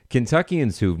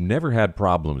Kentuckians who've never had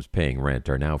problems paying rent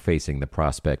are now facing the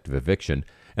prospect of eviction,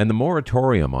 and the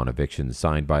moratorium on evictions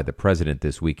signed by the president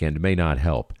this weekend may not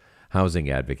help. Housing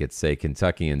advocates say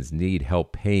Kentuckians need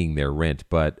help paying their rent,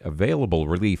 but available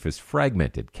relief is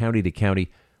fragmented county to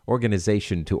county,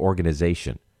 organization to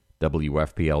organization.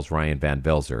 WFPL's Ryan Van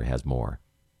Velzer has more.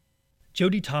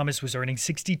 Jody Thomas was earning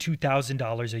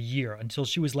 $62,000 a year until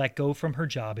she was let go from her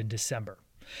job in December.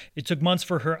 It took months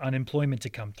for her unemployment to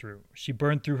come through. She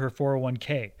burned through her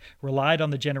 401k, relied on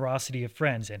the generosity of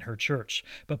friends and her church.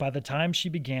 But by the time she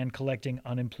began collecting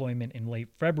unemployment in late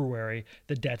February,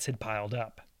 the debts had piled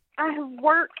up. I have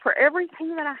worked for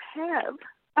everything that I have.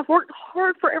 I've worked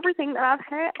hard for everything that I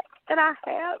have.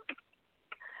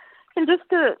 And just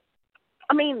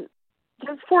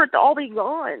for it to all be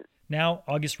gone. Now,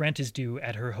 August rent is due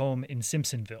at her home in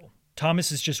Simpsonville.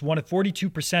 Thomas is just one of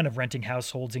 42% of renting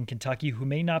households in Kentucky who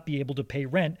may not be able to pay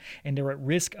rent, and they're at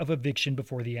risk of eviction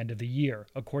before the end of the year,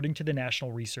 according to the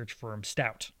national research firm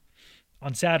Stout.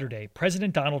 On Saturday,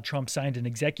 President Donald Trump signed an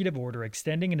executive order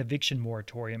extending an eviction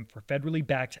moratorium for federally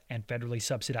backed and federally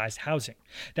subsidized housing.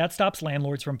 That stops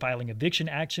landlords from filing eviction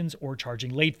actions or charging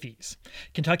late fees.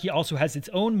 Kentucky also has its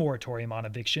own moratorium on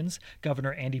evictions.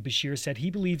 Governor Andy Beshear said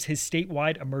he believes his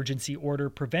statewide emergency order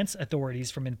prevents authorities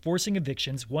from enforcing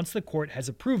evictions once the court has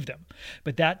approved them,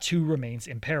 but that too remains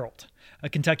imperiled. A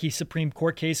Kentucky Supreme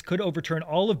Court case could overturn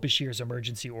all of Beshear's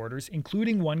emergency orders,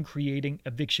 including one creating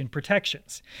eviction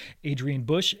protections. Adrian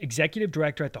Bush, executive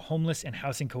director at the Homeless and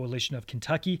Housing Coalition of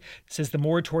Kentucky, says the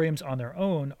moratoriums on their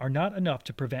own are not enough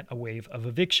to prevent a wave of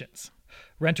evictions.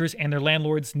 Renters and their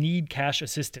landlords need cash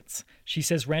assistance. She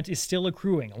says rent is still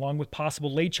accruing, along with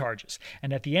possible late charges,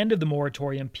 and at the end of the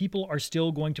moratorium, people are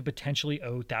still going to potentially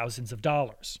owe thousands of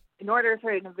dollars. In order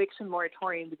for an eviction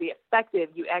moratorium to be effective,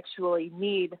 you actually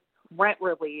need rent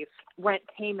relief, rent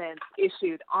payments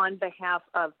issued on behalf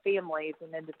of families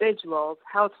and individuals,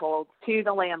 households, to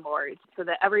the landlords so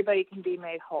that everybody can be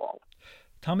made whole.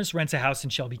 Thomas rents a house in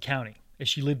Shelby County. If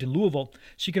she lived in Louisville,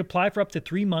 she could apply for up to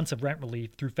 3 months of rent relief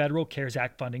through federal CARES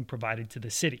Act funding provided to the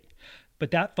city.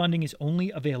 But that funding is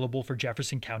only available for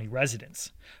Jefferson County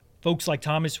residents. Folks like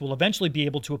Thomas will eventually be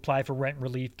able to apply for rent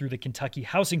relief through the Kentucky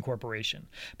Housing Corporation.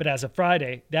 But as of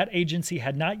Friday, that agency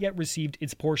had not yet received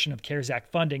its portion of CARES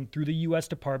Act funding through the U.S.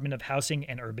 Department of Housing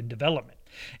and Urban Development.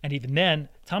 And even then,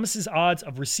 Thomas's odds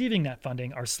of receiving that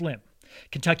funding are slim.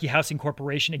 Kentucky Housing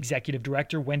Corporation Executive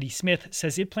Director Wendy Smith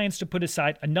says it plans to put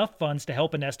aside enough funds to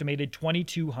help an estimated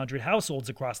 2,200 households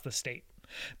across the state.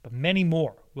 But many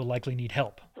more will likely need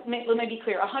help. Let me be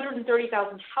clear,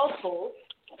 130,000 households,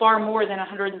 far more than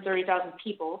 130,000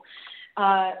 people,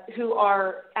 who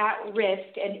are at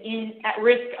risk at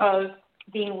risk of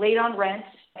being late on rent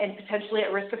and potentially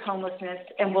at risk of homelessness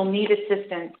and will need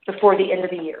assistance before the end of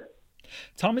the year.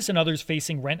 Thomas and others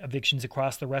facing rent evictions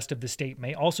across the rest of the state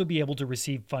may also be able to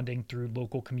receive funding through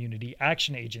local community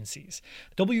action agencies.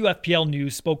 WFPL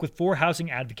News spoke with 4 housing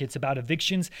advocates about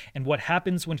evictions and what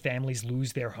happens when families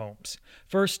lose their homes.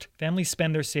 First, families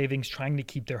spend their savings trying to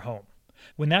keep their home.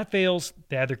 When that fails,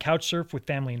 they either couch surf with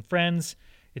family and friends,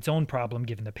 its own problem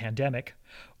given the pandemic,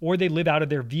 or they live out of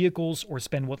their vehicles or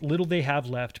spend what little they have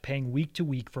left paying week to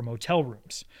week for motel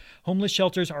rooms. Homeless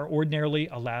shelters are ordinarily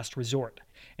a last resort,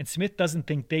 and Smith doesn't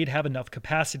think they'd have enough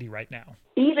capacity right now.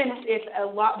 Even if a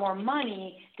lot more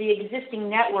money, the existing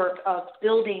network of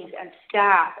buildings and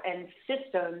staff and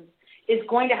systems is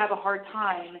going to have a hard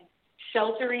time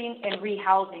sheltering and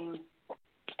rehousing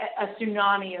a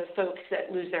tsunami of folks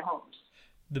that lose their homes.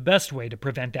 The best way to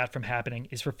prevent that from happening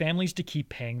is for families to keep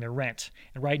paying their rent.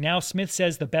 And right now, Smith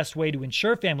says the best way to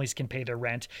ensure families can pay their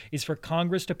rent is for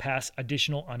Congress to pass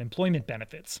additional unemployment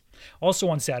benefits. Also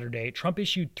on Saturday, Trump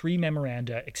issued 3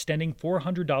 memoranda extending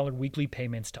 $400 weekly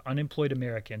payments to unemployed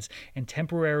Americans and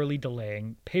temporarily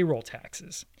delaying payroll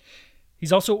taxes.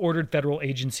 He's also ordered federal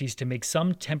agencies to make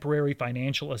some temporary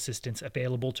financial assistance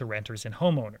available to renters and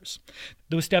homeowners.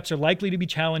 Those steps are likely to be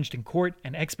challenged in court,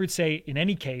 and experts say, in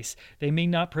any case, they may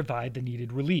not provide the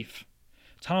needed relief.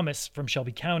 Thomas, from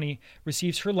Shelby County,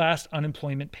 receives her last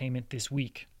unemployment payment this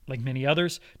week. Like many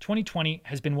others, 2020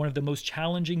 has been one of the most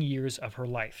challenging years of her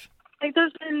life.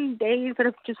 There's been days that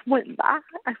have just went by.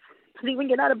 I couldn't even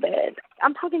get out of bed.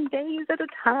 I'm talking days at a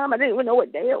time. I didn't even know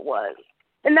what day it was.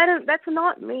 And that's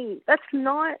not me. That's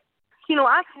not,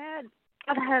 I've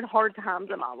had hard times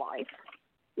in my life.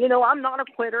 I'm not a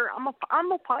quitter. I'm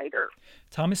a fighter.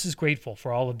 Thomas is grateful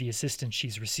for all of the assistance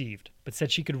she's received, but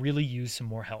said she could really use some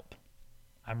more help.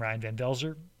 I'm Ryan Van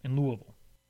Velzer in Louisville.